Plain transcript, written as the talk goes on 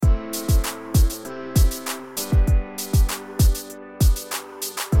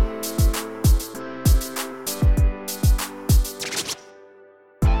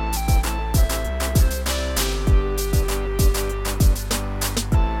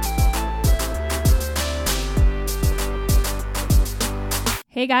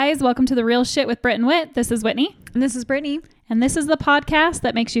Hey guys, welcome to The Real Shit with Britt and Whit. This is Whitney. And this is Brittany. And this is the podcast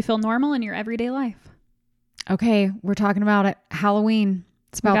that makes you feel normal in your everyday life. Okay, we're talking about it. Halloween.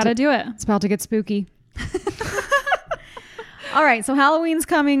 We gotta do it. It's about to get spooky. All right, so Halloween's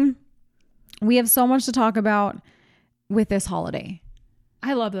coming. We have so much to talk about with this holiday.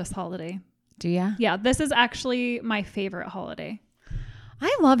 I love this holiday. Do ya? Yeah, this is actually my favorite holiday.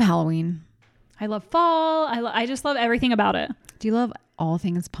 I love Halloween. I love fall. I just love everything about it. Do you love all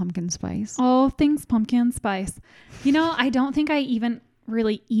things pumpkin spice? All things pumpkin spice. You know, I don't think I even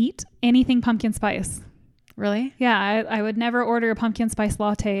really eat anything pumpkin spice. Really? Yeah, I would never order a pumpkin spice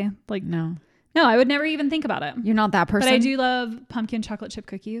latte. No, I would never even think about it. you're not that person. But I do love pumpkin chocolate chip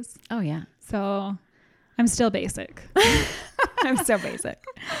cookies. Oh, yeah. So I'm still basic. I'm so basic.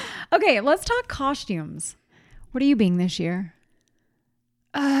 Okay, let's talk costumes. What are you being this year?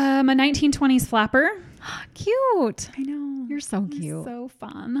 A 1920s flapper. Cute. I know. You're so cute. So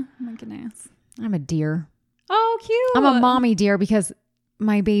fun. Oh my goodness. I'm a deer. Oh, cute. I'm a mommy deer because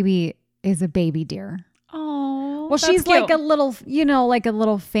my baby is a baby deer. Oh. Well, she's like a little, like a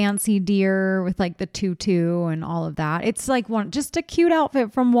little fancy deer with like the tutu and all of that. It's like just a cute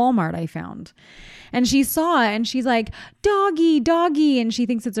outfit from Walmart I found. And she saw it and she's like, doggy, doggy. And she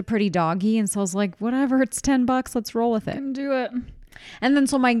thinks it's a pretty doggy. And so I was like, whatever, it's $10. Let's roll with it. Can do it. And then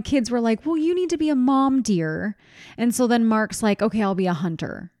so my kids were like, well, you need to be a mom deer. And so then Mark's like, okay, I'll be a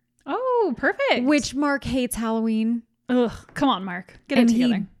hunter. Oh, perfect. Which Mark hates Halloween. Ugh, come on, Mark. Get it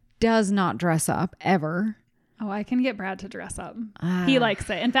together. He does not dress up ever. Oh, I can get Brad to dress up. He likes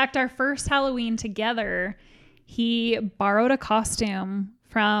it. In fact, our first Halloween together, he borrowed a costume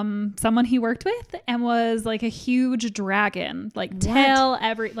from someone he worked with and was like a huge dragon, like tail,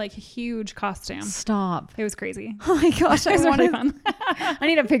 like a huge costume. Stop. It was crazy. Oh my gosh. It was really fun. I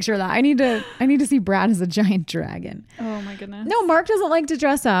need a picture of that. I need to see Brad as a giant dragon. Oh my goodness. No, Mark doesn't like to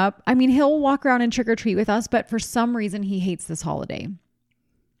dress up. I mean, he'll walk around and trick or treat with us, but for some reason he hates this holiday.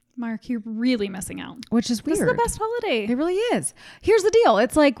 Mark, you're really missing out. Which is weird. This is the best holiday. It really is. Here's the deal.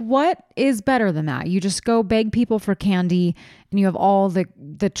 It's like, what is better than that? You just go beg people for candy and you have all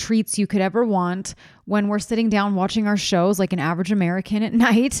the treats you could ever want when we're sitting down watching our shows like an average American at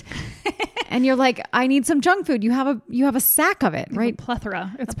night. And you're like, I need some junk food. You have a sack of it, right? A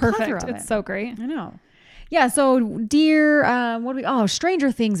plethora. It's perfect. Plethora It's so great. I know. Yeah. So deer,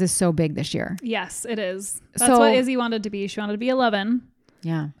 Stranger Things is so big this year. Yes, it is. That's what Izzy wanted to be. She wanted to be 11.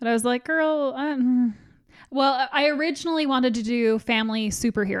 Yeah. But I was like, girl, well, I originally wanted to do family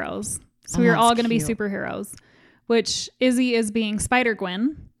superheroes. So we were all going to be superheroes, which Izzy is being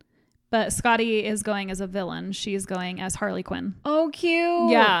Spider-Gwen, but Scotty is going as a villain. She's going as Harley Quinn. Oh,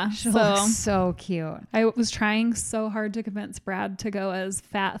 cute. Yeah. She looks so cute. I was trying so hard to convince Brad to go as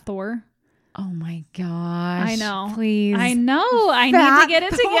Fat Thor. Oh my gosh. I know. Please. I know. I need to get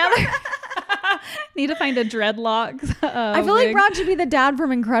it together. Need to find a dreadlocks. I feel like Brad should be the dad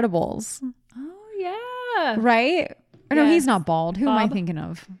from Incredibles. Oh, yeah. Right? Or no, Yes. he's not bald. Who am I Bob? thinking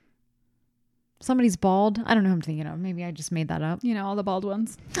of? Somebody's bald. I don't know who I'm thinking of. Maybe I just made that up. You know, all the bald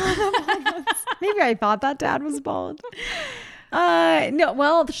ones. Maybe I thought that dad was bald. No,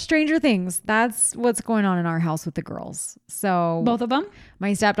 well, Stranger Things. That's what's going on in our house with the girls. So Both of them?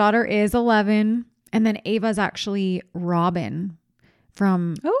 my stepdaughter is 11. And then Ava's actually Robin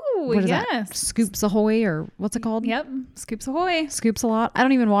from Oh, what is yes. that? Scoops Ahoy, or what's it called? Yep. Scoops Ahoy. Scoops a lot. I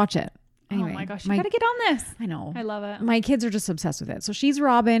don't even watch it. Anyway, Oh my gosh. You got to get on this. I know. I love it. My kids are just obsessed with it. So she's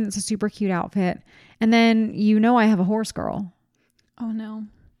Robin. It's a super cute outfit. And then, I have a horse girl. Oh, no.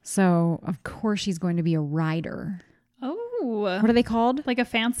 So of course she's going to be a rider. Oh. What are they called? Like a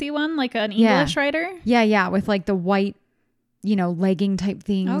fancy one? Like an Yeah. English rider? Yeah. With like the white, legging type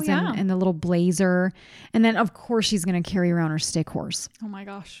things. Oh, yeah. and the little blazer. And then of course she's going to carry around her stick horse. Oh my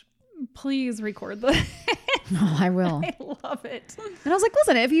gosh. Please record this. Oh, I will. I love it. And I was like,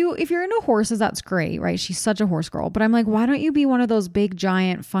 listen, if you're into horses, that's great, right? She's such a horse girl. But I'm like, why don't you be one of those big,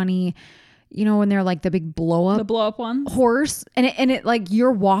 giant, funny, when they're like the big blow up The blow up ones? horse, and it like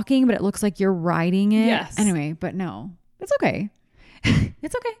you're walking, but it looks like you're riding it. Yes. Anyway, but no, it's okay.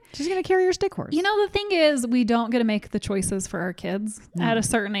 It's okay. She's gonna carry your stick horse. The thing is, we don't get to make the choices for our kids at a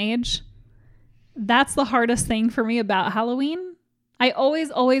certain age. That's the hardest thing for me about Halloween. I always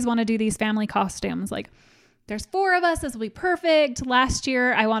want to do these family costumes. Like, there's 4 of us. This will be perfect. Last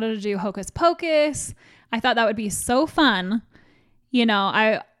year, I wanted to do Hocus Pocus. I thought that would be so fun.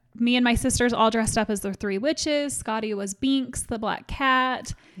 Me and my sisters all dressed up as the 3 witches. Scotty was Binks, the black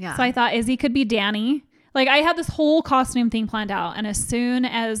cat. Yeah. So I thought Izzy could be Danny. Like, I had this whole costume thing planned out. And as soon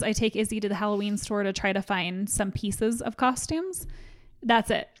as I take Izzy to the Halloween store to try to find some pieces of costumes,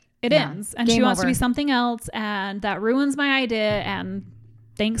 that's it. It ends. And Game she wants over. to be something else. And that ruins my idea. And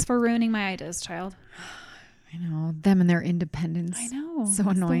Thanks for ruining my ideas, child. I know, them and their independence. I know. So It's the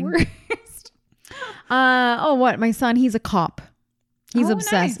annoying. worst. What? My son, he's a cop. He's Oh,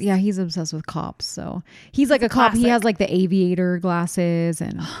 obsessed. nice. Yeah, he's obsessed with cops. So he's like a cop. He Classic. has like the aviator glasses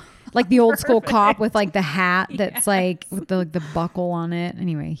and like the old school cop with like the hat that's like with the buckle on it.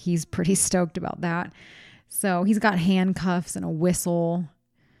 Anyway, he's pretty stoked about that. So he's got handcuffs and a whistle.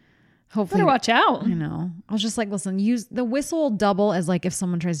 Hopefully, Better watch out. I know. I was just like, listen, use the whistle double as like if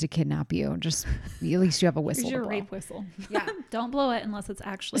someone tries to kidnap you. Just at least you have a whistle. Here's to your blow. rape whistle. Yeah. Don't blow it unless it's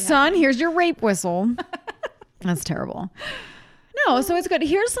actually Son, here's your rape whistle. That's terrible. No, so it's good.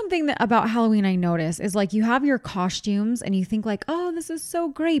 Here's something that about Halloween I notice is like you have your costumes and you think like, oh, this is so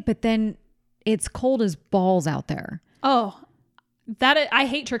great, but then it's cold as balls out there. Oh, I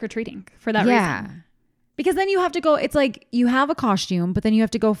hate trick-or-treating for that reason. Because then you have to go, it's like you have a costume, but then you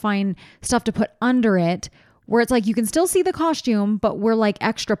have to go find stuff to put under it where it's like you can still see the costume, but we're like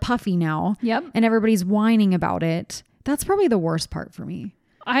extra puffy now. Yep. And everybody's whining about it. That's probably the worst part for me.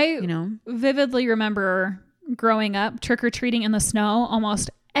 I know? vividly remember growing up trick-or-treating in the snow almost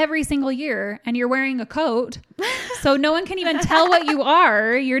every single year, and you're wearing a coat so no one can even tell what you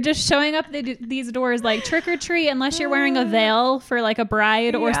are. You're just showing up these doors like trick-or-treat unless you're wearing a veil for like a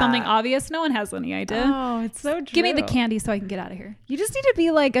bride or something obvious. No one has any idea. Oh, it's so true. Give me the candy so I can get out of here. You just need to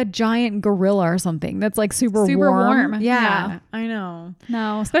be like a giant gorilla or something that's like super warm. Yeah, I know.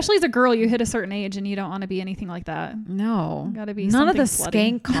 No, especially as a girl, you hit a certain age and you don't want to be anything like that. No. Gotta be none of the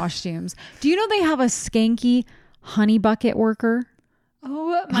something skank costumes. Do you know they have a skanky honey bucket worker?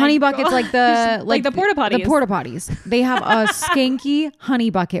 Oh, my Honey buckets gosh. like the like the porta potties. The porta potties. They have a skanky honey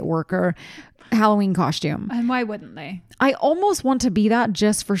bucket worker Halloween costume. And why wouldn't they? I almost want to be that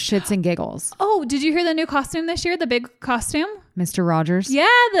just for shits and giggles. Oh, did you hear the new costume this year? The big costume? Mr. Rogers. Yeah,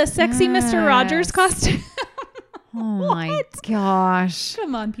 the sexy Mr. Rogers Yes. costume. Oh my gosh.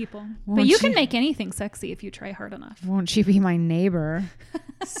 Come on, people. Won't But you you- can make anything sexy if you try hard enough. Won't you be my neighbor?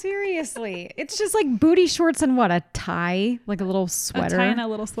 Seriously. It's just like booty shorts and what? A tie? Like a little sweater? A tie and a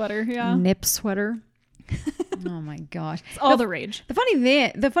little sweater, yeah. Nip sweater. Oh my gosh. It's all the rage. The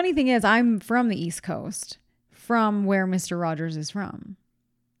funny thing is I'm from the East Coast, from where Mr. Rogers is from.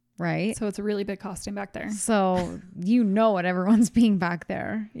 Right? So it's a really big costume back there. So you know what everyone's being back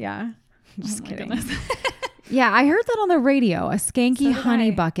there. Yeah. Just Oh my kidding. goodness. Yeah, I heard that on the radio, a skanky So did honey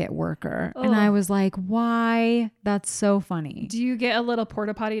I. bucket worker. And I Ugh. was like, why? That's so funny. Do you get a little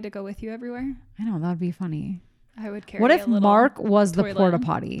porta potty to go with you everywhere? I know, that'd be funny. I would carry What if a little Mark was the toilet. porta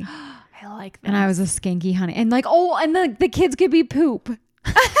potty I like that. and I was a skanky honey? And like, oh, and the kids could be poop.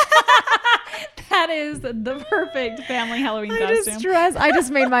 That is the perfect family Halloween costume. I just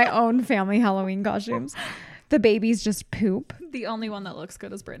made my own family Halloween costumes. The babies just poop. The only one that looks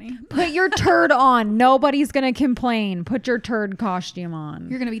good is Brittany. Put your turd on. Nobody's going to complain. Put your turd costume on.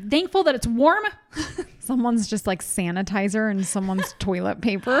 You're going to be thankful that it's warm. Someone's just like sanitizer and someone's toilet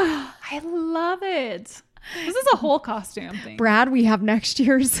paper. I love it. This is a whole costume thing. Brad, we have next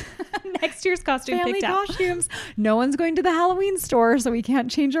year's Next year's costume family picked out. costumes. No one's going to the Halloween store, so we can't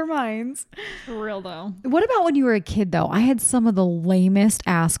change our minds. For real though. What about when you were a kid, though? I had some of the lamest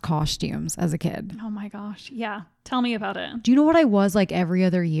ass costumes as a kid. Oh my gosh. Yeah. Tell me about it. Do you know what I was like every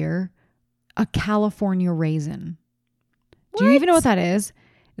other year? A California raisin. Do you even know what that is?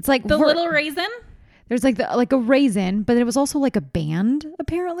 It's like The little raisin? there's like a raisin, but it was also like a band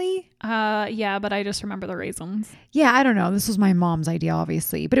apparently. Yeah, but I just remember the raisins. Yeah, I don't know. This was my mom's idea,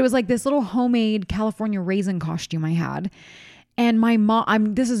 obviously, but it was like this little homemade California raisin costume I had. And my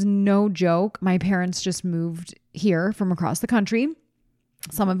mom, this is no joke. My parents just moved here from across the country.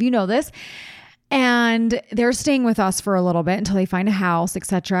 Some of you know this. And they're staying with us for a little bit until they find a house,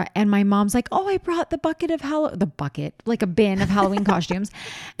 etc. And my mom's like, "Oh, I brought the bucket, like a bin of Halloween costumes."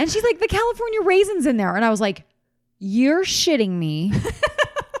 And she's like, "The California raisins in there." And I was like, "You're shitting me."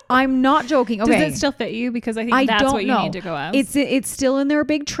 I'm not joking. Okay. Does it still fit you? Because I think that's don't what you know. need to go as. It's still in their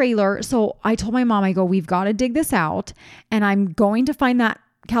big trailer. So I told my mom, I go, we've got to dig this out, and I'm going to find that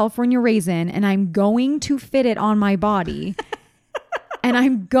California raisin, and I'm going to fit it on my body. And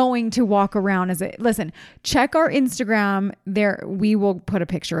I'm going to walk around as it. Listen, check our Instagram there. We will put a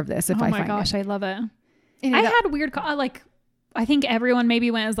picture of this if I oh my find gosh, it. I love it. And I it- had weird, I think everyone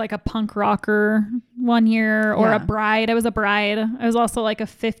maybe went as like a punk rocker one year or Yeah. a bride. I was a bride. I was also like a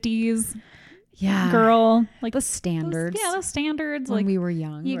 50s yeah, girl. Like the standards. the standards. when Like we were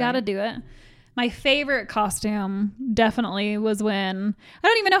young. you right? got to do it. My favorite costume definitely was when, I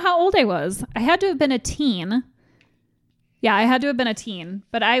don't even know how old I was. I had to have been a teen. Yeah, I had to have been a teen,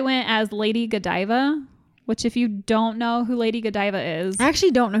 but I went as Lady Godiva, which if you don't know who Lady Godiva is, I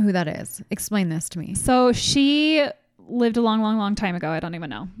actually don't know who that is. Explain this to me. so she lived a long, long, long time ago. I don't even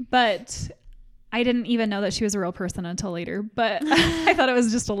know. But I didn't even know that she was a real person until later. But I thought it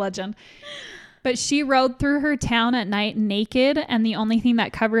was just a legend. But she rode through her town at night naked, and the only thing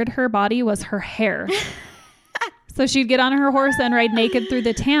that covered her body was her hair. So she'd get on her horse and ride naked through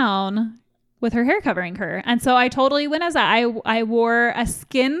the town with her hair covering her. And so I totally went as that. I wore a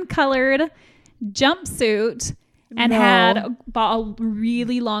skin-colored jumpsuit and bought a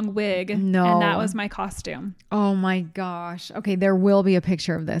really long wig. No. And that was my costume. Oh my gosh. Okay, there will be a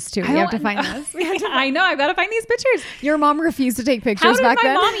picture of this too. We have to find this. I know. I've got to find these pictures. Your mom refused to take How pictures did back my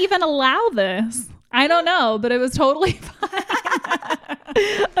then? mom even allow this? I don't know, but it was totally fine.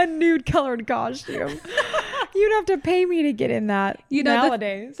 A nude colored costume. You'd have to pay me to get in that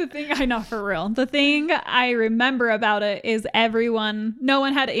nowadays. The thing I know for real. The thing I remember about it is no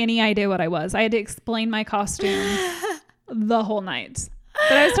one had any idea what I was. I had to explain my costume the whole night.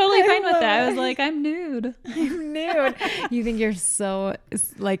 But I was totally fine with that. I was like, I'm nude. I'm nude. You think you're so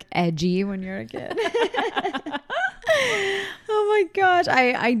like edgy when you're a kid. Oh my gosh.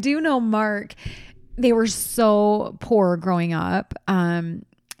 I do know Mark. They were so poor growing up.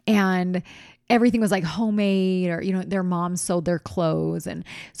 And everything was like homemade, or, you know, their mom sewed their clothes. And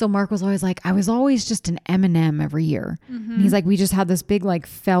so Mark was always like, I was always just an M&M every year. Mm-hmm. And he's like, we just had this big like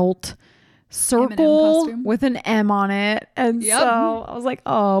felt circle with an M on it. And so I was like,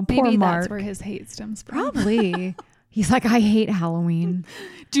 oh, poor Maybe Mark. That's where his hate stems from. Probably. He's like, I hate Halloween.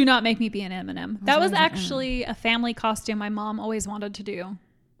 Do not make me be an M&M. That was actually a family costume my mom always wanted to do,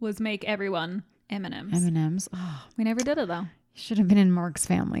 was make everyone M&Ms. M&Ms. Oh, we never did it though. You should have been in Mark's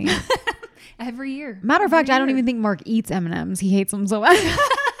family. Every year. Matter of fact, I don't even think Mark eats M&Ms. He hates them so much.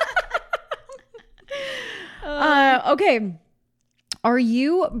 Okay. Are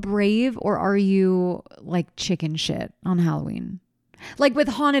you brave, or are you like chicken shit on Halloween? Like with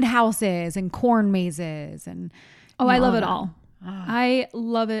haunted houses and corn mazes and... Oh, I love it all. I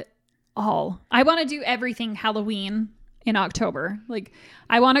love it all. I want to do everything Halloween in October. Like,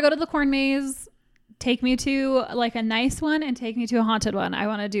 I want to go to the corn maze, take me to like a nice one, and take me to a haunted one. I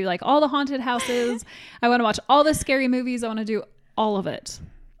want to do like all the haunted houses. I want to watch all the scary movies. I want to do all of it.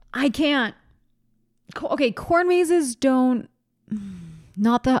 I can't. Okay, corn mazes don't...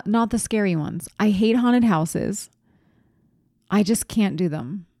 Not the scary ones. I hate haunted houses. I just can't do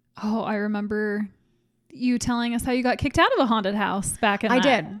them. Oh, I remember you telling us how you got kicked out of a haunted house back in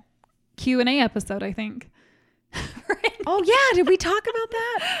did. Q&A episode, I think. Oh yeah, did we talk about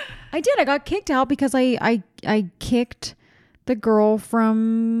that? I did. I got kicked out because I kicked the girl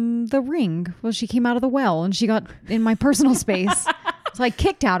from The Ring. Well, she came out of the well and she got in my personal space. So I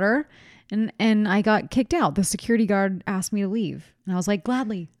kicked out her and I got kicked out. The security guard asked me to leave. And I was like,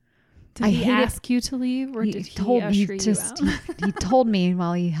 gladly. Did he ask you to leave, or did he usher you out? He told me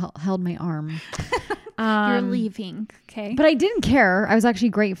while he held my arm. You're leaving. Okay. But I didn't care. I was actually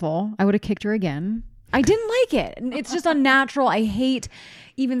grateful. I would have kicked her again. I didn't like it. It's just unnatural. I hate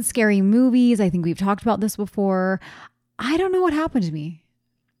even scary movies. I think we've talked about this before. I don't know what happened to me.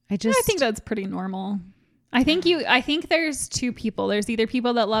 I think that's pretty normal. I think there's two people. There's either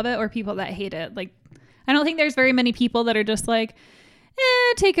people that love it or people that hate it. Like, I don't think there's very many people that are just like,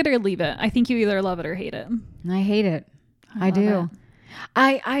 take it or leave it. I think you either love it or hate it. I hate it. I do.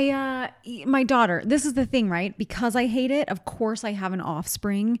 My daughter, this is the thing, right? Because I hate it, of course I have an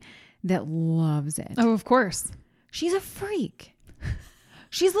offspring that loves it. Oh, of course. She's a freak.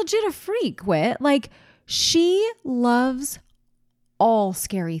 She's legit a freak, Whit. Like, she loves all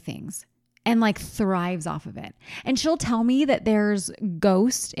scary things and like thrives off of it. And she'll tell me that there's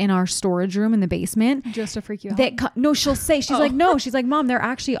ghosts in our storage room in the basement. Just to freak you out? No, she'll say, she's like, no, she's like, Mom, there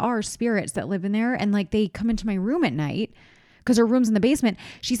actually are spirits that live in there. And like, they come into my room at night because her room's in the basement.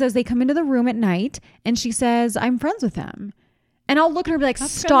 She says they come into the room at night and she says, I'm friends with them. And I'll look at her and be like,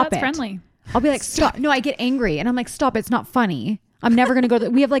 stop it. That's friendly. I'll be like, stop. No, I get angry. And I'm like, stop. It's not funny. I'm never going to go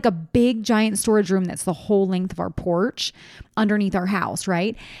we have like a big giant storage room that's the whole length of our porch underneath our house,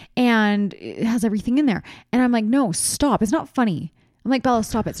 right? And it has everything in there. And I'm like, no, stop. It's not funny. I'm like, Bella,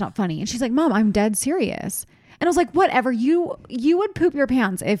 stop. It's not funny. And she's like, Mom, I'm dead serious. And I was like, whatever. You would poop your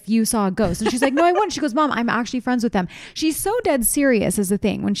pants if you saw a ghost. And she's like, no, I wouldn't. She goes, Mom, I'm actually friends with them. She's so dead serious is the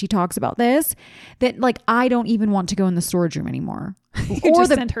thing when she talks about this that like, I don't even want to go in the storage room anymore. You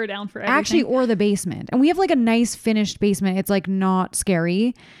just sent her down for everything. Actually, or the basement. And we have like a nice finished basement. It's like not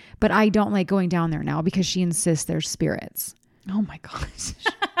scary, but I don't like going down there now because she insists there's spirits. Oh my gosh.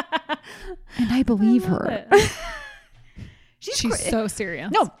 And I believe her. She's so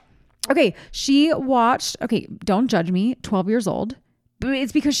serious. No. Okay. She watched, don't judge me, 12 years old. But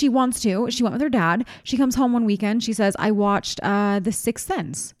it's because she wants to. She went with her dad. She comes home one weekend. She says, I watched The Sixth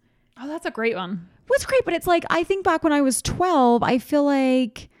Sense. Oh, that's a great one. was great, but it's like, I think back when I was 12, I feel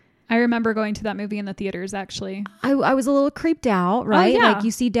like I remember going to that movie in the theaters, actually. I was a little creeped out, right? yeah. Like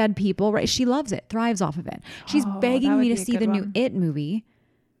you see dead people, right? She loves it, thrives off of it. She's Oh, that begging would me to be a see good the new one. It movie.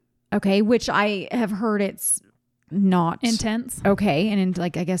 Okay, which I have heard it's not Intense. okay, and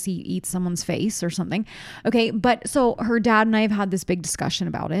like I guess he eats someone's face or something. Okay, but so her dad and I have had this big discussion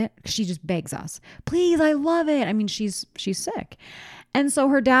about it. She just begs us, please, I love it. I mean, she's sick. And so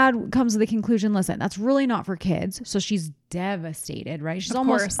her dad comes to the conclusion, listen, that's really not for kids. So she's devastated, right? She's Of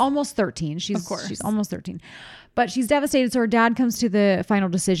course. almost 13. Of She's course. almost 13. But she's devastated. So her dad comes to the final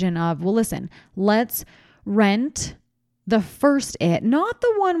decision of, well, listen, let's rent the first It, not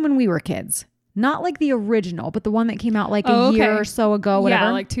the one when we were kids. Not like the original, but the one that came out like a year or so ago, whatever.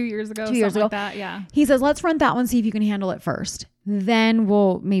 Yeah, like 2 years ago. 2 years something ago. Like that. Yeah. He says, let's rent that one, see if you can handle it first. Then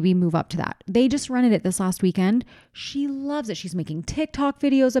we'll maybe move up to that. They just rented it this last weekend. She loves it. She's making TikTok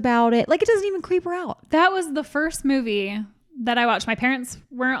videos about it. Like, it doesn't even creep her out. That was the first movie that I watched. My parents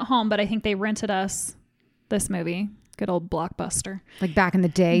weren't home, but I think they rented us this movie. Good old Blockbuster. Like back in the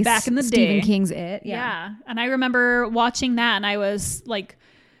day. Back in the Stephen day. King's It. Yeah. And I remember watching that and I was like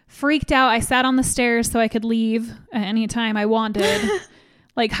freaked out. I sat on the stairs so I could leave at any time I wanted,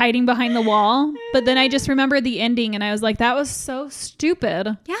 like hiding behind the wall. But then I just remembered the ending and I was like, that was so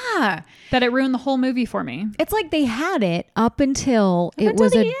stupid Yeah. that it ruined the whole movie for me. It's like they had it up until it until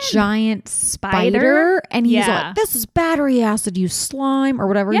was the a end. giant spider. And he's Yeah. like, this is battery acid, you slime, or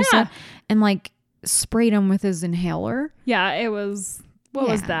whatever he Yeah. said. And like sprayed him with his inhaler. Yeah, it was. What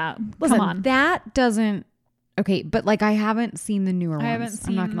was Yeah. that? Listen, Come on. that doesn't. Okay, but like I haven't seen the newer ones. I haven't seen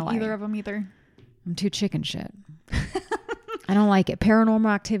I'm not gonna lie. either of them either. I'm too chicken shit. I don't like it. Paranormal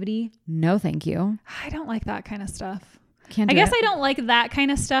Activity, no thank you. I don't like that kind of stuff. Can't I do guess it. I don't like that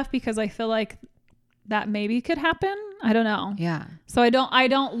kind of stuff because I feel like that maybe could happen. I don't know. Yeah, So I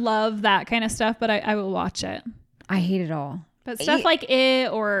don't love that kind of stuff, but I will watch it. I hate it all. But stuff Yeah. like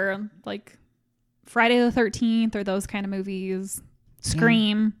It or like Friday the 13th or those kind of movies,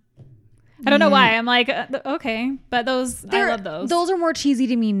 Scream. I don't know why. I'm like, okay, but I love those. Those are more cheesy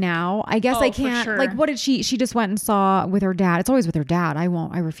to me now. I guess Oh, I for can't. sure. Like, what did she just went and saw with her dad? It's always with her dad. I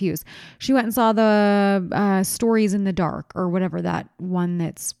refuse. She went and saw the Stories in the Dark or whatever, that one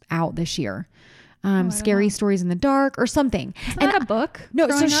that's out this year. Scary Stories in the Dark or something. Isn't that a book? No,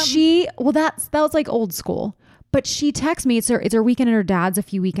 so growing up? that was like old school. But she texts me, it's her weekend at her dad's a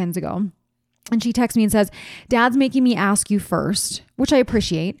few weekends ago. And she texts me and says, Dad's making me ask you first, which I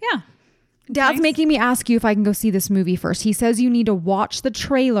appreciate. Yeah. Dad's Nice. making me ask you if I can go see this movie first. He says you need to watch the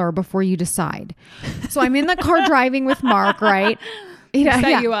trailer before you decide. So I'm in the car driving with Mark, right?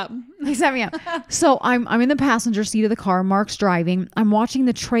 Set you up. He set me up. So I'm in the passenger seat of the car. Mark's driving. I'm watching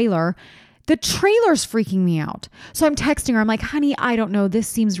the trailer. The trailer's freaking me out. So I'm texting her. I'm like, honey, I don't know. This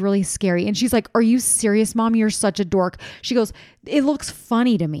seems really scary. And she's like, are you serious, Mom? You're such a dork. She goes, it looks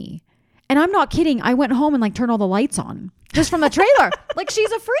funny to me. And I'm not kidding. I went home and like turned all the lights on just from the trailer. Like,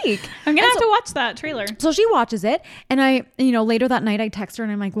 she's a freak. I'm going to have to watch that trailer. So she watches it. And I, later that night I text her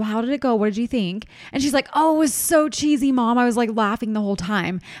and I'm like, well, how did it go? What did you think? And she's like, oh, it was so cheesy, Mom. I was like laughing the whole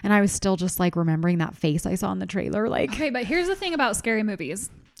time. And I was still just like remembering that face I saw in the trailer. Like, Okay, but here's the thing about scary movies.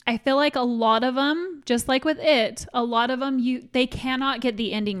 I feel like a lot of them, just like with It, a lot of them, they cannot get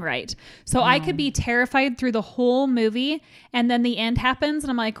the ending right. So I could be terrified through the whole movie and then the end happens and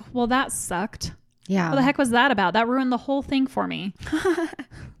I'm like, well, that sucked. yeah. What the heck was that about? That ruined the whole thing for me.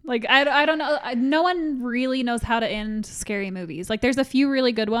 Like, I don't know. No one really knows how to end scary movies. Like, there's a few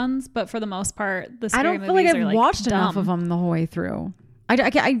really good ones, but for the most part, the I scary don't feel like movies I've are watched dumb. enough of them the whole way through.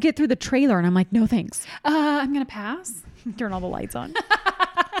 I get through the trailer and I'm like, no, thanks. I'm going to pass. Turn all the lights on.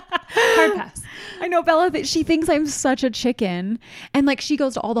 Hard pass. I know Bella, that she thinks I'm such a chicken. And like she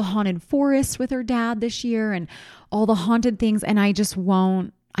goes to all the haunted forests with her dad this year and all the haunted things. And I just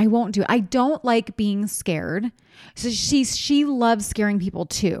won't do it. I don't like being scared. So she loves scaring people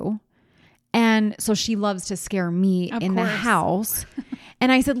too. And so she loves to scare me Of in the course. house.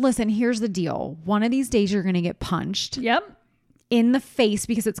 And I said, listen, here's the deal. One of these days you're going to get punched Yep. in the face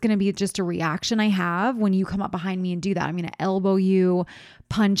because it's going to be just a reaction I have when you come up behind me and do that. I'm going to elbow you,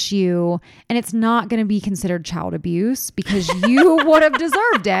 punch you, and it's not going to be considered child abuse because you would have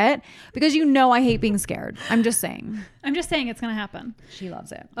deserved it because I hate being scared. I'm just saying. I'm just saying it's going to happen. She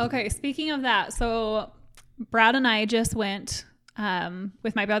loves it. Okay, speaking of that, so Brad and I just went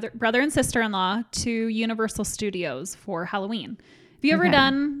with my brother and sister-in-law to Universal Studios for Halloween. Have you ever Okay.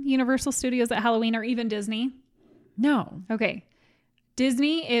 done Universal Studios at Halloween or even Disney? No. Okay.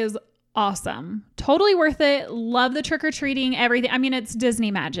 Disney is awesome. Totally worth it. Love the trick-or-treating, everything. I mean, it's Disney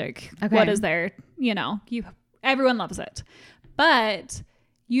magic. Okay. What is there? Everyone loves it. But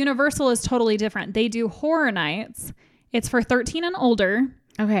Universal is totally different. They do horror nights. It's for 13 and older.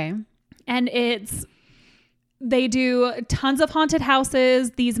 Okay. And they do tons of haunted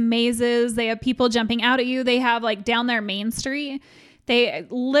houses, these mazes. They have people jumping out at you. They have like down their main street. They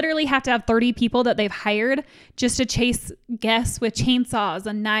literally have to have 30 people that they've hired just to chase guests with chainsaws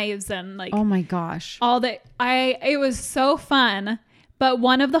and knives and like, oh my gosh, all that. It was so fun. But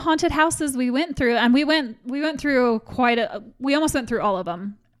one of the haunted houses we went through, and we went through we almost went through all of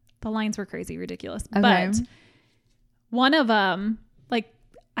them. The lines were crazy, ridiculous. Okay. But one of them, like,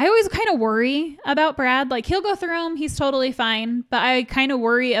 I always kind of worry about Brad. Like, he'll go through them. He's totally fine. But I kind of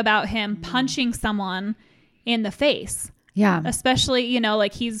worry about him punching someone in the face. Yeah. Especially, you know,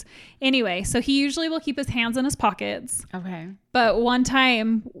 like anyway, so he usually will keep his hands in his pockets. Okay. But one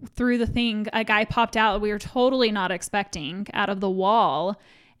time through the thing, a guy popped out we were totally not expecting out of the wall.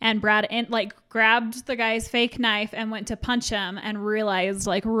 And Brad grabbed the guy's fake knife and went to punch him and realized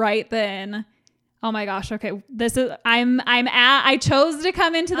like right then, oh my gosh, okay, I chose to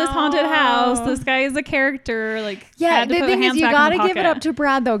come into this haunted house. This guy is a character. Like, yeah, the thing is, you gotta give it up to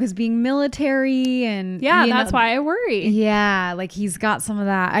Brad though, because being military and that's why I worry. Yeah, like he's got some of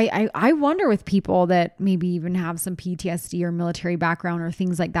that. I wonder with people that maybe even have some PTSD or military background or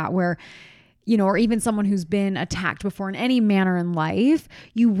things like that, where, you know, or even someone who's been attacked before in any manner in life,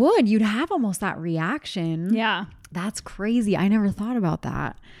 you'd have almost that reaction. Yeah, that's crazy. I never thought about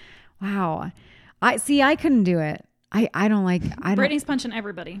that. Wow. I couldn't do it. I don't like. Brittany's punching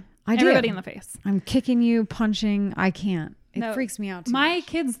everybody. Everybody in the face. I'm kicking you, punching. I can't. It freaks me out too My much.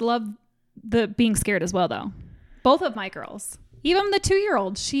 kids love the being scared as well, though. Both of my girls, even the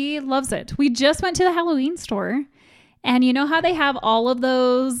 2-year-old, she loves it. We just went to the Halloween store, and you know how they have all of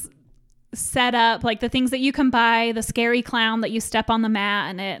those set up, like the things that you can buy, the scary clown that you step on the mat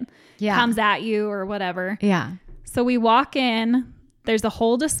and it comes at you or whatever. Yeah. So we walk in. There's a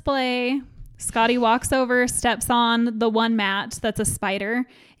whole display. Scotty walks over, steps on the one mat that's a spider.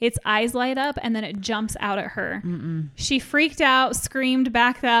 Its eyes light up, and then it jumps out at her. Mm-mm. She freaked out, screamed,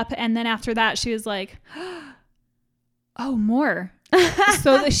 backed up, and then after that, she was like, oh, more.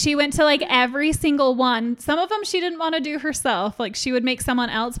 So she went to like every single one. Some of them she didn't want to do herself. Like, she would make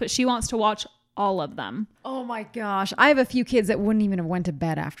someone else, but she wants to watch all of them. Oh my gosh. I have a few kids that wouldn't even have went to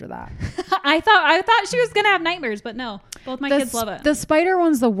bed after that. I thought she was going to have nightmares, but no. Both my kids love it. The spider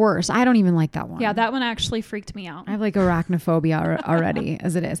one's the worst. I don't even like that one. Yeah, that one actually freaked me out. I have like arachnophobia already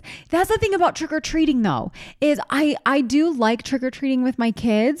as it is. That's the thing about trick-or-treating though, is I do like trick-or-treating with my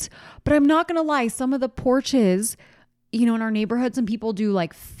kids, but I'm not going to lie. Some of the porches, you know, in our neighborhood, some people do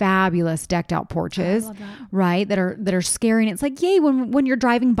like fabulous decked out porches, right? That are scary. And it's like, yay, when you're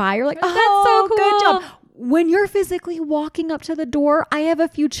driving by, you're like, oh, that's so cool. Good job. When you're physically walking up to the door, I have a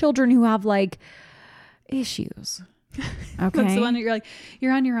few children who have like issues. Okay. That's the one that you're like,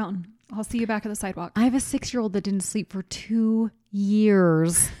 you're on your own. I'll see you back at the sidewalk. I have a 6-year-old that didn't sleep for 2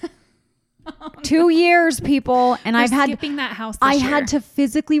 years. 2 years, people. And We're skipping that house this year. had to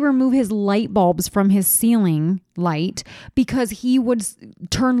physically remove his light bulbs from his ceiling light because he would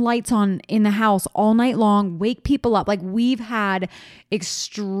turn lights on in the house all night long, wake people up. Like, we've had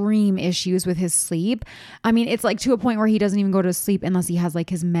extreme issues with his sleep. I mean, it's like to a point where he doesn't even go to sleep unless he has like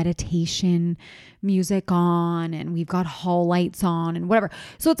his meditation music on, and we've got hall lights on and whatever.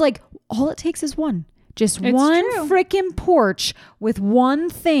 So it's like all it takes is one. Just one freaking porch with one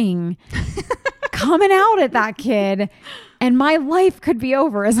thing coming out at that kid, and my life could be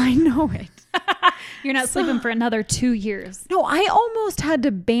over as I know it. You're not sleeping for another 2 years. No, I almost had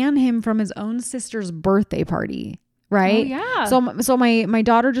to ban him from his own sister's birthday party. Right? Oh, yeah. So my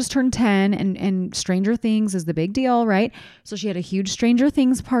daughter just turned 10 and Stranger Things is the big deal, right? So she had a huge Stranger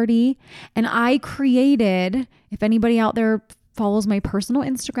Things party, and I created, if anybody out there follows my personal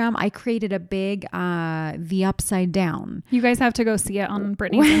Instagram, I created a big The Upside Down. You guys have to go see it on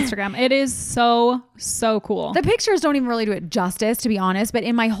Brittany's Instagram. It is so cool. The pictures don't even really do it justice, to be honest, but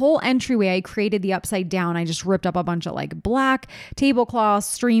in my whole entryway, I created the Upside Down. I just ripped up a bunch of like black tablecloths,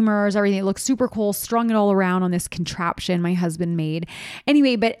 streamers, everything. It looks super cool, strung it all around on this contraption my husband made.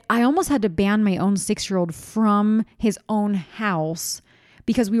 Anyway, but I almost had to ban my own 6-year-old from his own house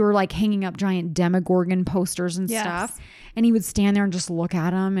because we were like hanging up giant Demogorgon posters and stuff. And he would stand there and just look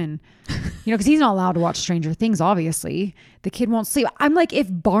at them. And, you know, because he's not allowed to watch Stranger Things, obviously. The kid won't sleep. I'm like, if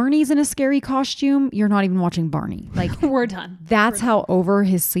Barney's in a scary costume, you're not even watching Barney. Like, we're done. That's how over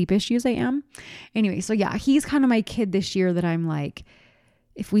his sleep issues I am. Anyway, so yeah, he's kind of my kid this year that I'm like,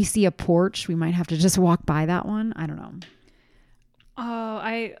 if we see a porch, we might have to just walk by that one. I don't know. Oh,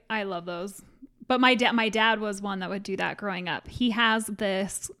 I love those. But my dad was one that would do that growing up. He has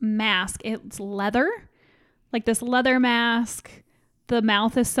this mask. It's leather. Like this leather mask the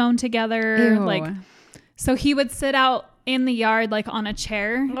mouth is sewn together. Ew. Like, so he would sit out in the yard, like on a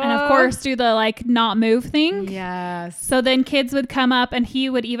chair, and of course do the like not move thing. Yes. So then kids would come up and he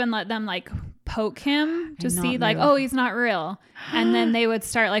would even let them like poke him to see like, oh, he's not real. And then they would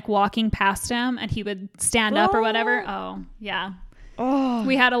start like walking past him and he would stand up or whatever. Oh, yeah. Oh,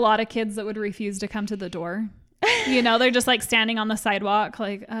 We had a lot of kids that would refuse to come to the door. You know, they're just like standing on the sidewalk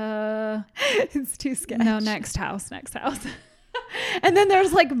like, it's too scary. no, next house. And then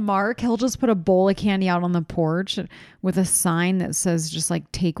there's like Mark, he'll just put a bowl of candy out on the porch with a sign that says just like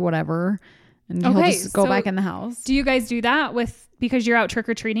take whatever, and he'll just go back in the house. Do you guys do that because you're out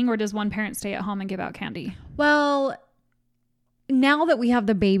trick-or-treating, or does one parent stay at home and give out candy? Well, now that we have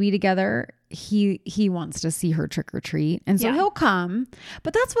the baby together, he wants to see her trick or treat, and so he'll come.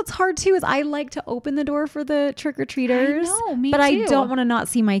 But that's what's hard too, is I like to open the door for the trick-or-treaters. I know, me but too. I don't want to not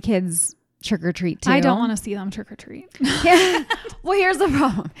see my kids trick or treat too. I don't want to see them trick or treat. Yeah. Well, here's the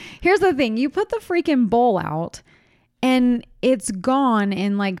problem. Here's the thing. You put the freaking bowl out and it's gone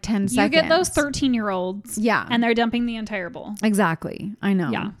in like 10 seconds. You get those 13-year-olds. Yeah. And they're dumping the entire bowl. Exactly. I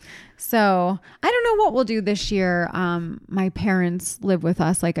know. Yeah. So I don't know what we'll do this year. My parents live with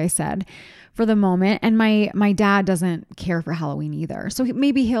us, like I said, for the moment. And my dad doesn't care for Halloween either. So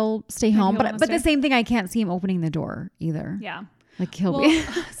maybe he'll stay home. But the same thing, I can't see him opening the door either. Yeah. Like he'll be.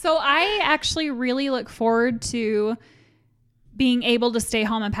 So I actually really look forward to being able to stay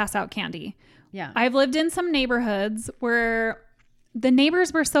home and pass out candy. Yeah. I've lived in some neighborhoods where the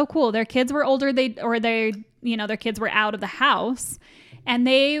neighbors were so cool. Their kids were older. Their kids were out of the house, and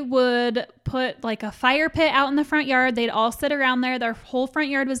they would put like a fire pit out in the front yard. They'd all sit around there. Their whole front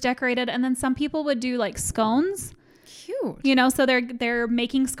yard was decorated. And then some people would do like scones. Cute. You know, so they're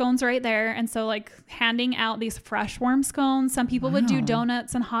making scones right there. And so like handing out these fresh warm scones. Some people would do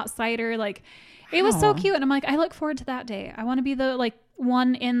donuts and hot cider. Like it was so cute. And I'm like, I look forward to that day. I want to be the like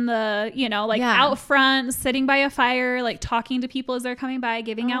one in the, out front, sitting by a fire, like talking to people as they're coming by,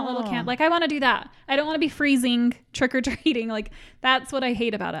 giving out little candy. Like I want to do that. I don't want to be freezing trick-or-treating. Like that's what I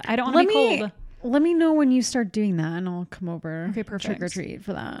hate about it. I don't want to be cold. Let me know when you start doing that and I'll come over. Okay, perfect. Trick or treat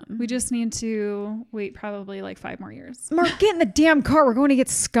for that. We just need to wait probably like 5 more years. Mark, get in the damn car. We're going to get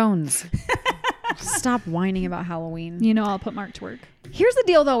scones. Stop whining about Halloween. You know, I'll put Mark to work. Here's the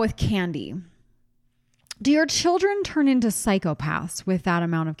deal though with candy. Do your children turn into psychopaths with that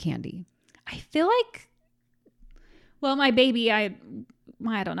amount of candy? I feel like, well, my baby, I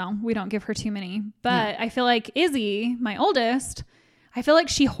don't know. We don't give her too many, but I feel like Izzy, my oldest, I feel like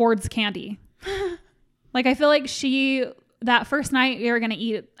she hoards candy. Like I feel like that first night you're going to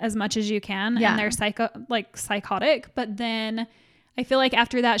eat as much as you can and they're psychotic. But then I feel like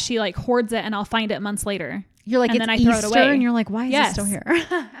after that, she like hoards it and I'll find it months later. You're like, and it's then I Easter, throw it away. and you're like, why is it still here?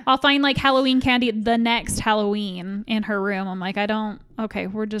 I'll find like Halloween candy the next Halloween in her room. I'm like,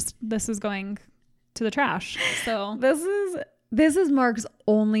 this is going to the trash. So this is Mark's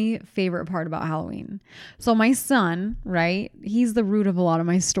only favorite part about Halloween. So my son, right? He's the root of a lot of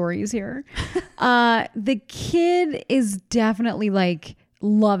my stories here. The kid is definitely like,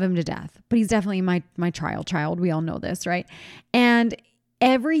 love him to death, but he's definitely my child. We all know this, right? And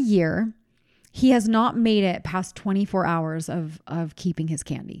every year he has not made it past 24 hours of keeping his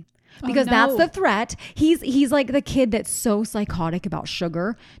candy. Because that's the threat. He's like the kid that's so psychotic about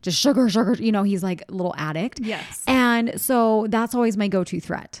sugar. Just sugar. You know, he's like a little addict. Yes. And so that's always my go-to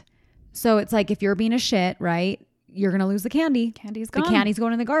threat. So it's like, if you're being a shit, right, you're going to lose the candy. Candy's gone. The candy's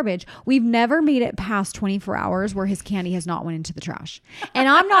going in the garbage. We've never made it past 24 hours where his candy has not went into the trash. And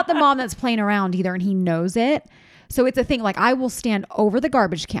I'm not the mom that's playing around either, and he knows it. So it's a thing, like I will stand over the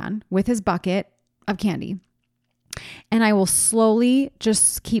garbage can with his bucket of candy and I will slowly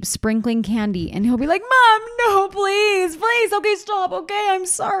just keep sprinkling candy, and he'll be like, Mom, no, please. Okay, stop. Okay, I'm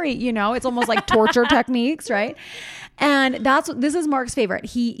sorry. You know, it's almost like torture techniques, right? And this is Mark's favorite.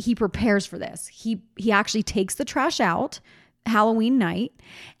 He prepares for this. He actually takes the trash out Halloween night,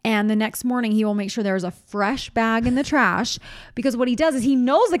 and the next morning he will make sure there's a fresh bag in the trash, because what he does is he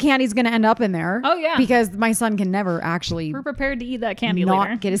knows the candy's going to end up in there. Oh yeah, because my son can never actually, we're prepared to eat that candy not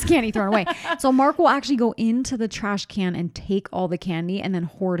later, get his candy thrown away. So Mark will actually go into the trash can and take all the candy and then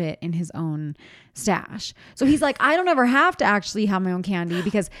hoard it in his own stash. So he's like, I don't ever have to actually have my own candy,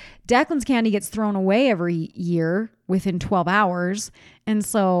 because Declan's candy gets thrown away every year within 12 hours. And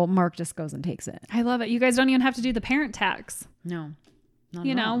so Mark just goes and takes it. I love it. You guys don't even have to do the parent tax. No.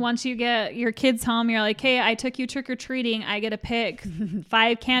 You know, once you get your kids home, you're like, hey, I took you trick-or-treating. I get to pick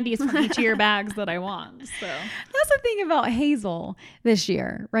 5 candies from each of your bags that I want. So that's the thing about Hazel this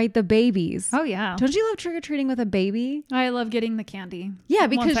year, right? The babies. Oh, yeah. Don't you love trick-or-treating with a baby? I love getting the candy. Yeah,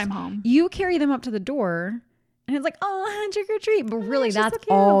 because once I'm home, you carry them up to the door, And it's like, oh, trick or treat. But really, she's so that's cute.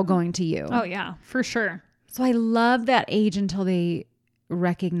 all going to you. Oh yeah, for sure. So I love that age until they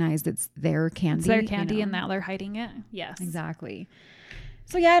recognize it's their candy. It's their candy, you know? and now they're hiding it. Yes, Exactly.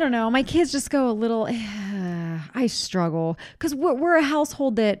 So yeah, I don't know. My kids just go a little, I struggle because we're a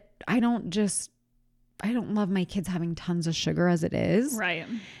household that I don't love my kids having tons of sugar as it is. Right.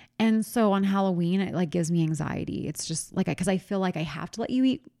 And so on Halloween, it like gives me anxiety. It's just like, because I feel like I have to let you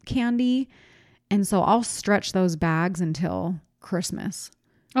eat candy. And so I'll stretch those bags until Christmas.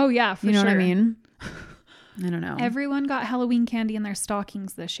 Oh yeah, for You know sure. what I mean? I don't know. Everyone got Halloween candy in their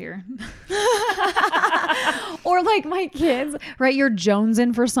stockings this year. Or like my kids, right? You're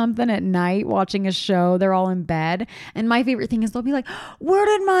jonesing for something at night, watching a show. They're all in bed. And my favorite thing is they'll be like, where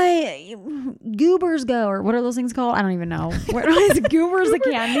did my goobers go? Or what are those things called? I don't even know. Where is goobers the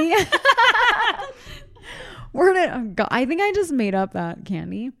candy? I think I just made up that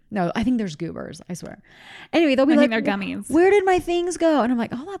candy. No, I think there's goobers. I swear. Anyway, they'll be I like, think they're gummies. where did my things go? And I'm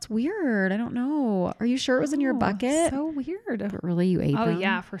like, oh, that's weird. I don't know. Are you sure it was in your bucket? So weird. But really, you ate Oh them?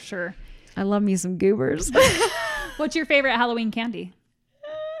 yeah, for sure. I love me some goobers. What's your favorite Halloween candy?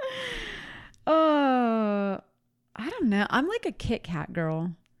 I don't know. I'm like a Kit Kat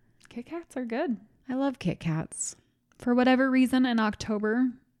girl. Kit Kats are good. I love Kit Kats. For whatever reason, in October,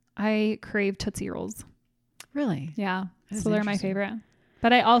 I crave Tootsie Rolls. Really? Yeah, That is so they're my interesting. favorite.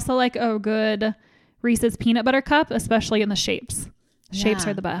 But I also like a good Reese's peanut butter cup, especially in the shapes. Shapes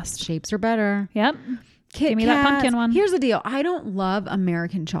Yeah. are the best. Shapes are better. Yep. Kit Give me that Kats. pumpkin one. Here's the deal. I don't love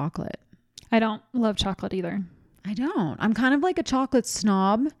American chocolate. I don't love chocolate either. I don't. I'm kind of like a chocolate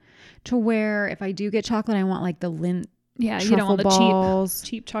snob to where if I do get chocolate, I want like the Lindt Yeah, you don't want the balls.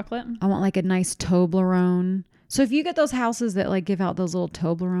 cheap chocolate. I want like a nice Toblerone. So if you get those houses that like give out those little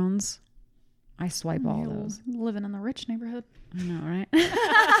Toblerones, I swipe all You're those. living in the rich neighborhood. I know,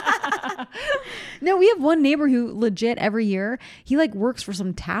 right? No, we have one neighbor who legit every year, he like works for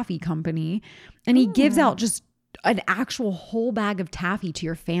some taffy company and he gives out just an actual whole bag of taffy to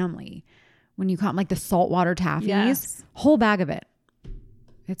your family when you come, like the saltwater taffies, Yes. whole bag of it.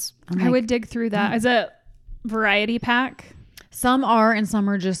 I would dig through that. Is it variety pack? Some are and some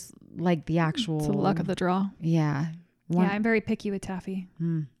are just like the actual. It's the luck of the draw. Yeah. Yeah, I'm very picky with taffy.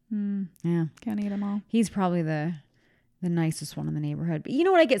 Yeah. Can't eat them all. He's probably the nicest one in the neighborhood. But you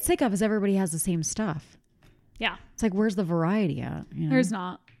know what I get sick of is everybody has the same stuff. Yeah. It's like, where's the variety at? You know? There's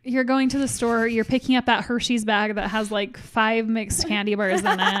not. You're going to the store, you're picking up that Hershey's bag that has like 5 mixed candy bars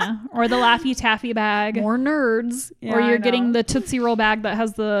in it, or the Laffy Taffy bag, More nerds. or you're getting the Tootsie Roll bag that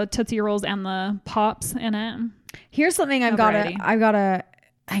has the Tootsie Rolls and the Pops in it. Here's something I variety.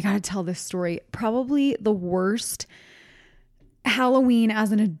 gotta tell this story. Probably the worst Halloween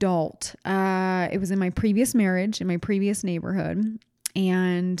as an adult. It was in my previous marriage, in my previous neighborhood,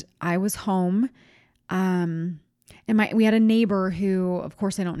 and I was home. And we had a neighbor who, of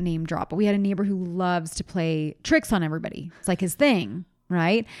course I don't name drop, but we had a neighbor who loves to play tricks on everybody. It's like his thing,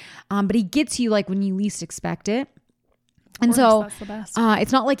 right? But he gets you like when you least expect it. And so that's the best.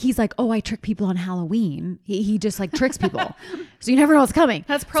 it's not like he's like, oh, I trick people on Halloween. He just like tricks people. So you never know what's coming.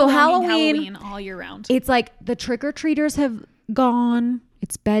 That's So prolonging Halloween all year round. it's like the trick-or-treaters have gone.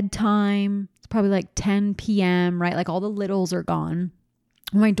 It's bedtime. It's probably like 10 p.m., right? Like all the littles are gone.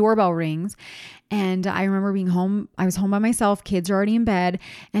 My doorbell rings and I remember being home. I was home by myself. Kids are already in bed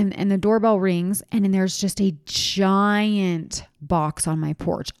and the doorbell rings and then there's just a giant box on my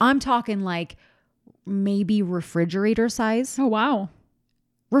porch. I'm talking like maybe refrigerator size. Oh, wow.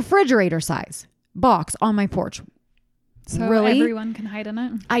 Refrigerator size box on my porch. So Really? everyone can hide in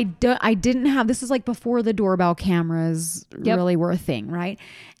it. I didn't have, this is like before the doorbell cameras Yep. really were a thing, right?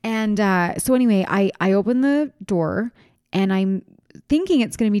 And so anyway, I open the door and I'm thinking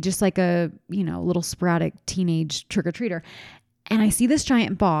it's going to be just like a, little sporadic teenage trick-or-treater. And I see this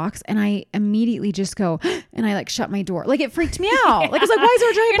giant box and I immediately just go, and I like shut my door. Like it freaked me out. Like I was like, why is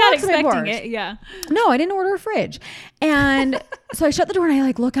there a giant You're not box on my expecting porch? it. Yeah. No, I didn't order a fridge. And so I shut the door and I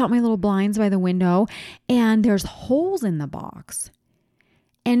like look out my little blinds by the window and there's holes in the box.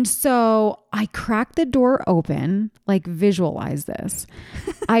 And so I cracked the door open, like visualize this.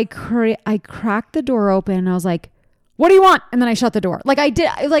 I cracked the door open and I was like, what do you want? And then I shut the door. Like I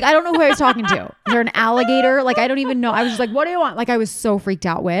don't know who I was talking to. Is there an alligator? Like, I don't even know. I was just like, what do you want? Like I was so freaked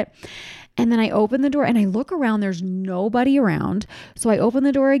out with. And then I open the door and I look around, there's nobody around. So I open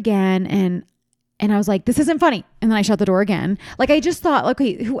the door again and I was like, this isn't funny. And then I shut the door again. Like I just thought,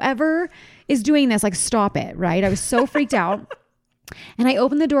 okay, whoever is doing this, like stop it. Right. I was so freaked out. And I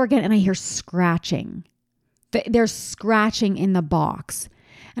open the door again and I hear scratching. There's scratching in the box.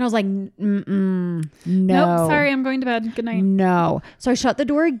 And I was like, no. Nope. Sorry, I'm going to bed. Good night. No. So I shut the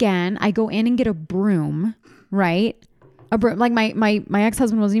door again. I go in and get a broom right? A broom. Like my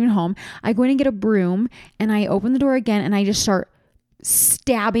ex-husband wasn't even home. I go in and get a broom and I open the door again and I just start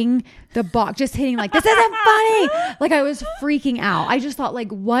stabbing the box, just hitting like, this isn't funny. Like I was freaking out. I just thought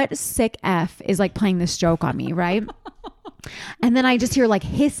like, what sick F is like playing this joke on me, right? And then I just hear like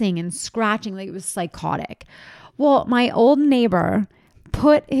hissing and scratching, like it was psychotic. Well, my old neighbor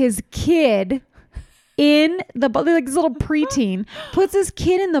put his kid in the, like this little preteen, puts his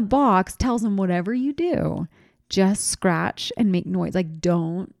kid in the box, tells him whatever you do, just scratch and make noise. Like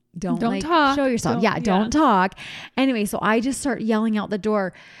don't like talk. Show yourself. Don't talk. Anyway, so I just start yelling out the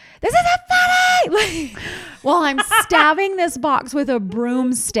door, this isn't funny. Like, while I'm stabbing this box with a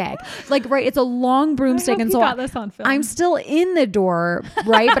broomstick. Like, right, it's a long broomstick. And so got this on film. I'm still in the door,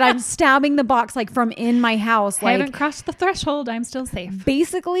 right? But I'm stabbing the box like from in my house. I haven't crossed the threshold. I'm still safe.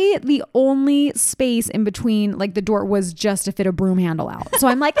 Basically, the only space in between like the door was just to fit a broom handle out. So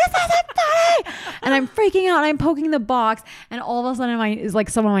I'm like, this isn't funny. And I'm freaking out and I'm poking the box. And all of a sudden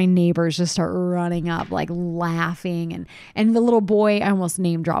some of my neighbors just start running up, like laughing. And the little boy, I almost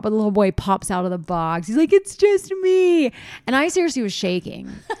name drop, but the little boy pops out of the box. He's like, it's just me. And I seriously was shaking.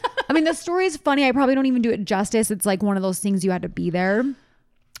 I mean, the story is funny. I probably don't even do it justice. It's like one of those things you had to be there.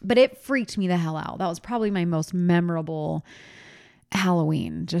 But it freaked me the hell out. That was probably my most memorable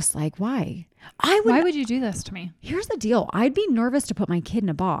Halloween. Just like, why? Why would you do this to me? Here's the deal. I'd be nervous to put my kid in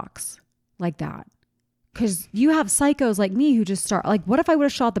a box like that. Because you have psychos like me who just start, like, what if I would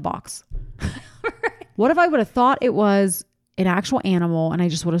have shot the box? Right. What if I would have thought it was an actual animal and I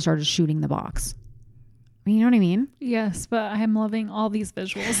just would have started shooting the box? You know what I mean? Yes, but I am loving all these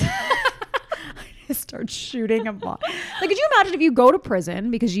visuals. I start shooting a box. Like, could you imagine if you go to prison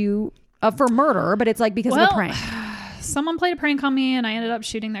because you, for murder, but it's like because of a prank? Someone played a prank on me and I ended up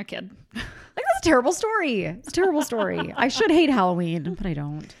shooting their kid. Like, that's a terrible story. It's a terrible story. I should hate Halloween, but I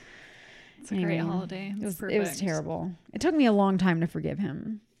don't. It's a great holiday. It was terrible. It took me a long time to forgive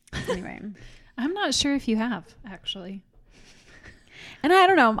him. Anyway. I'm not sure if you have, actually. And I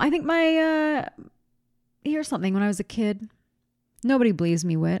don't know. I think here's something. When I was a kid, nobody believes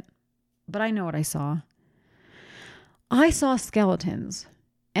me, Whit, but I know what I saw. I saw skeletons.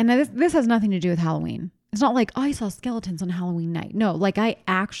 And this has nothing to do with Halloween. It's not like, oh, I saw skeletons on Halloween night. No, like I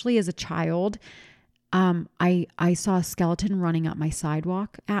actually, as a child, I saw a skeleton running up my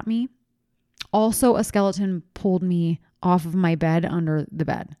sidewalk at me. Also, a skeleton pulled me off of my bed under the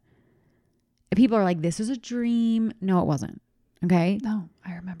bed. People are like, this is a dream. No, it wasn't. Okay. No,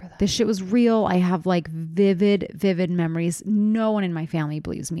 I remember that. This shit was real. I have like vivid memories. No one in my family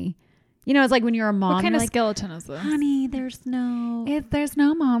believes me. You know, it's like when you're a mom. What kind of like, skeleton is this? Honey, there's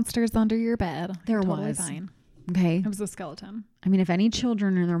no monsters under your bed. There totally was. Fine. Okay. It was a skeleton. I mean, if any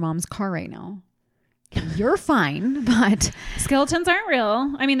children are in their mom's car right now, you're fine, but skeletons aren't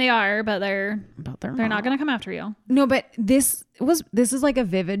real. I mean, they are, but they're not going to come after you. No, but this is like a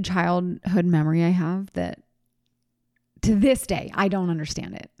vivid childhood memory I have that to this day, I don't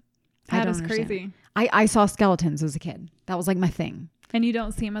understand it. That is crazy. I saw skeletons as a kid. That was like my thing. And you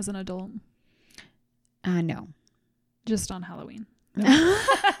don't see them as an adult? No. Just on Halloween.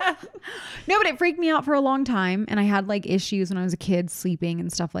 No, but it freaked me out for a long time. And I had like issues when I was a kid sleeping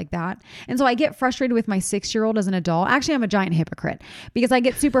and stuff like that. And so I get frustrated with my 6-year-old as an adult. Actually, I'm a giant hypocrite because I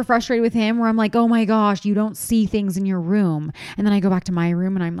get super frustrated with him where I'm like, oh my gosh, you don't see things in your room. And then I go back to my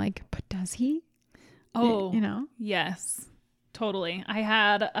room and I'm like, but does he? Oh, you know? Yes, totally. I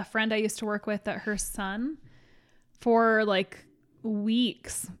had a friend I used to work with that her son for like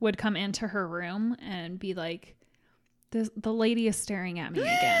weeks would come into her room and be like, the lady is staring at me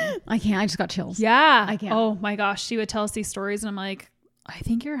again. I can't. I just got chills. Yeah. I can't. Oh my gosh. She would tell us these stories and I'm like, I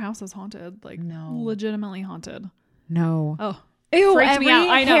think your house is haunted. Like, no. Legitimately haunted. No. Oh. Ew, freaked me out.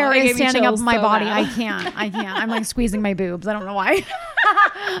 I know. Hair is standing up my so body. bad. I can't. I'm like squeezing my boobs. I don't know why.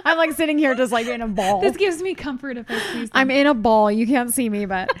 I'm like sitting here just like in a ball. This gives me comfort if I squeeze them. I'm in a ball. You can't see me,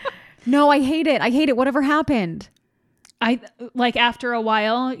 but no, I hate it. I hate it. Whatever happened? I like after a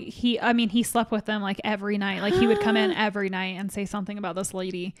while, he slept with them like every night. Like he would come in every night and say something about this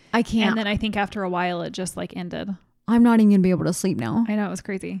lady. I can't. And then I think after a while it just like ended. I'm not even gonna be able to sleep now. I know, it was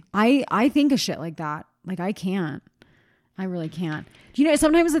crazy. I think of shit like that. Like I can't. I really can't. You know,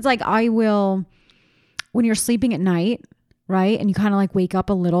 sometimes it's like I will, when you're sleeping at night, right? And you kind of like wake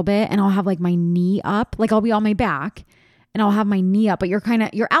up a little bit and I'll have like my knee up. Like I'll be on my back and I'll have my knee up, but you're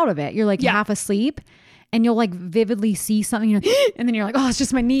out of it. You're like half asleep. And you'll like vividly see something, and then you're like, oh, it's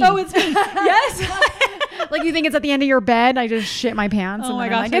just my knee. Oh, it's me. Yes. Like you think it's at the end of your bed. I just shit my pants. Oh and my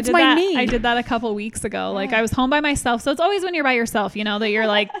gosh, like, it's my knee. I did that a couple weeks ago. Like I was home by myself. So it's always when you're by yourself, you know, that you're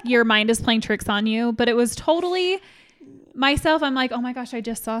like, your mind is playing tricks on you. But it was totally myself. I'm like, oh my gosh, I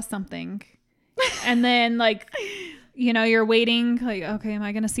just saw something. And then like, you know, you're waiting like, okay, am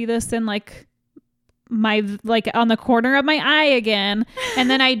I going to see this in like my, like on the corner of my eye again? And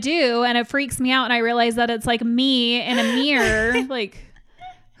then I do, and it freaks me out. And I realize that it's like me in a mirror. Like,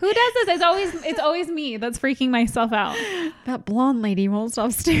 who does this? It's always me that's freaking myself out. That blonde lady won't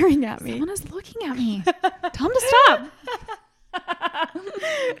stop staring at me. Someone is looking at me. Tell him to stop.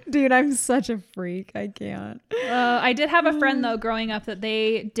 Dude, I'm such a freak. I can't. I did have a friend though growing up that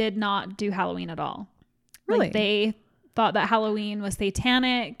they did not do Halloween at all. Really? Like, they thought that Halloween was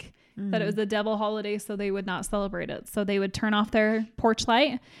satanic, that it was the devil holiday, so they would not celebrate it. So they would turn off their porch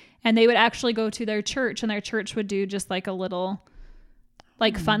light, and they would actually go to their church, and their church would do just like a little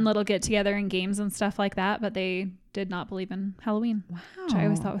like fun little get together and games and stuff like that. But they did not believe in Halloween. Wow. Which I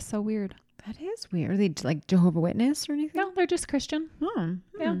always thought was so weird. That is weird. Are they like Jehovah Witness or anything? No, they're just Christian. Oh,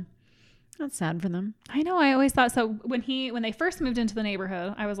 Yeah. That's sad for them. I know. I always thought so. When they first moved into the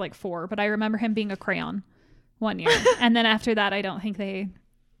neighborhood, I was like 4, but I remember him being a crayon one year. And then after that, I don't think they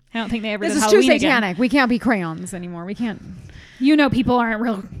ever This did is Halloween too satanic. again. We can't be crayons anymore. We can't. You know, people aren't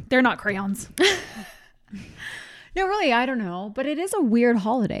real. They're not crayons. No, really, I don't know. But it is a weird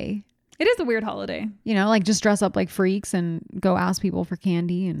holiday. It is a weird holiday. You know, like just dress up like freaks and go ask people for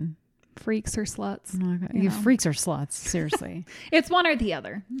candy and Freaks or sluts. you freaks are sluts. Seriously. It's one or the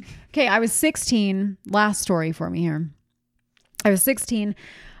other. Okay, I was 16. Last story for me here. I was 16.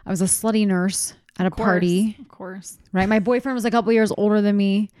 I was a slutty nurse at a party. Of course. Right. My boyfriend was a couple years older than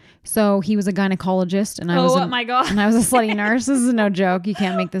me. So he was a gynecologist and I was my God. and I was a slutty nurse. This is no joke. You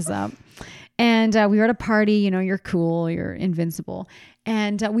can't make this up. And we were at a party, you know, you're cool, you're invincible.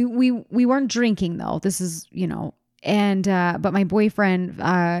 And we weren't drinking though. This is, you know, and but my boyfriend,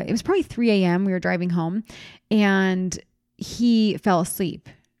 it was probably 3 a.m. We were driving home and he fell asleep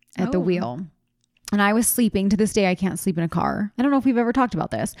at the wheel. And I was sleeping. To this day, I can't sleep in a car. I don't know if we've ever talked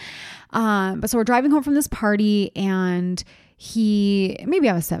about this. But so we're driving home from this party and maybe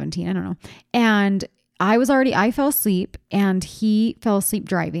I was 17. I don't know. And I fell asleep and he fell asleep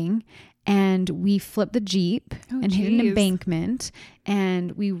driving. And we flipped the Jeep and hit an embankment.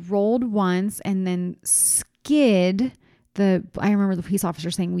 And we rolled once and then skid. I remember the police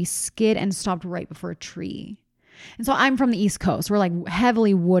officer saying we skid and stopped right before a tree. And so I'm from the East Coast. We're like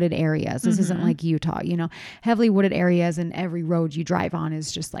heavily wooded areas. This isn't like Utah, you know, heavily wooded areas, and every road you drive on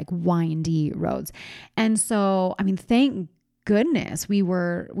is just like windy roads. And so, I mean, thank goodness we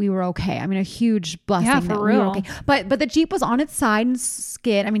were okay. I mean, a huge blessing. Yeah, for real. We were okay. But the Jeep was on its side and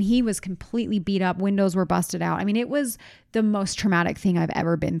skid. I mean, he was completely beat up. Windows were busted out. I mean, it was the most traumatic thing I've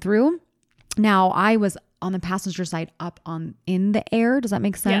ever been through. Now I was on the passenger side in the air. Does that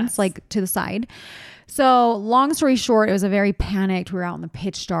make sense? Yes. Like to the side. So long story short, it was a very panicked. We were out in the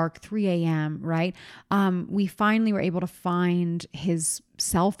pitch dark, 3 a.m. Right. We finally were able to find his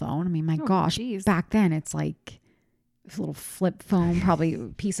cell phone. I mean, my gosh, geez. back then it's like a little flip phone, probably a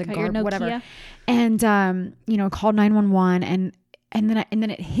piece of garbage, whatever. And, you know, called 911 and then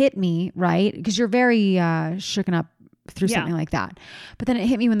it hit me, right. Because you're very, shooken up through something like that. But then it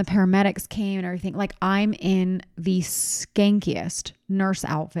hit me when the paramedics came and everything. Like, I'm in the skankiest nurse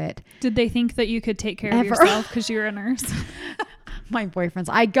outfit. Did they think that you could take care of yourself because you're a nurse? My boyfriend's,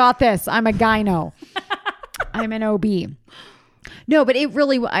 I got this. I'm a gyno. I'm an OB. No, but it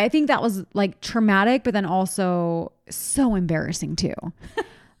really, I think that was like traumatic, but then also so embarrassing too.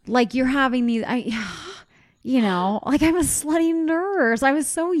 Like, you're having these, you know, like, I'm a slutty nurse. I was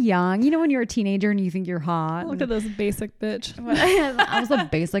so young. You know, when you're a teenager and you think you're hot. Look at this basic bitch. I was a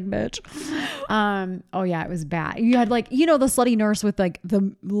basic bitch. Oh yeah, it was bad. You had like, you know, the slutty nurse with like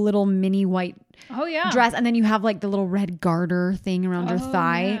the little mini white dress. And then you have like the little red garter thing around your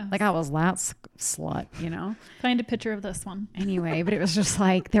thigh. Yes. Like, I was that slut, you know? Find a picture of this one. Anyway, but it was just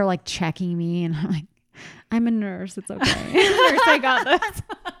like, they're like checking me and I'm like, I'm a nurse. It's okay. Nurse, I got this.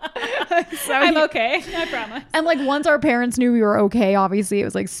 I'm okay. I promise. And like, once our parents knew we were okay, obviously it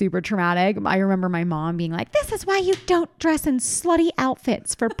was like super traumatic. I remember my mom being like, this is why you don't dress in slutty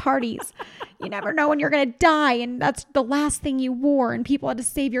outfits for parties. You never know when you're going to die. And that's the last thing you wore. And people had to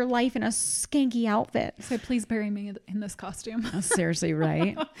save your life in a skanky outfit. So please bury me in this costume. Oh, seriously,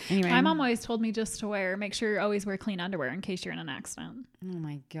 right? Anyway. My mom always told me just to make sure you always wear clean underwear in case you're in an accident. Oh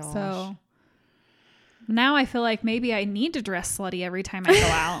my gosh. So now I feel like maybe I need to dress slutty every time I go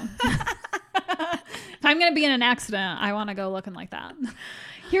out. If I'm going to be in an accident, I want to go looking like that.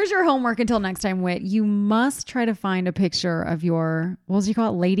 Here's your homework until next time, Whit. You must try to find a picture of your, what was you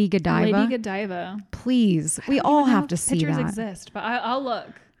call it? Lady Godiva? Lady Godiva. Please. We all have to see pictures that. exist, but I'll look.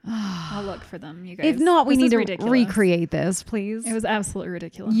 I'll look for them, you guys. If not, we This need is to ridiculous. recreate this, please. It was absolutely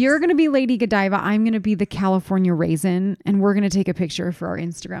ridiculous. You're going to be Lady Godiva. I'm going to be the California Raisin, and we're going to take a picture for our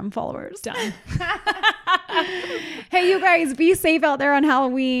Instagram followers. Done. Hey, you guys, be safe out there on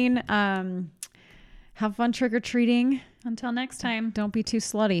Halloween. Have fun trick-or-treating. Until next time, Don't be too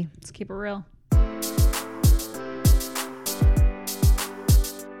slutty. let's keep it real.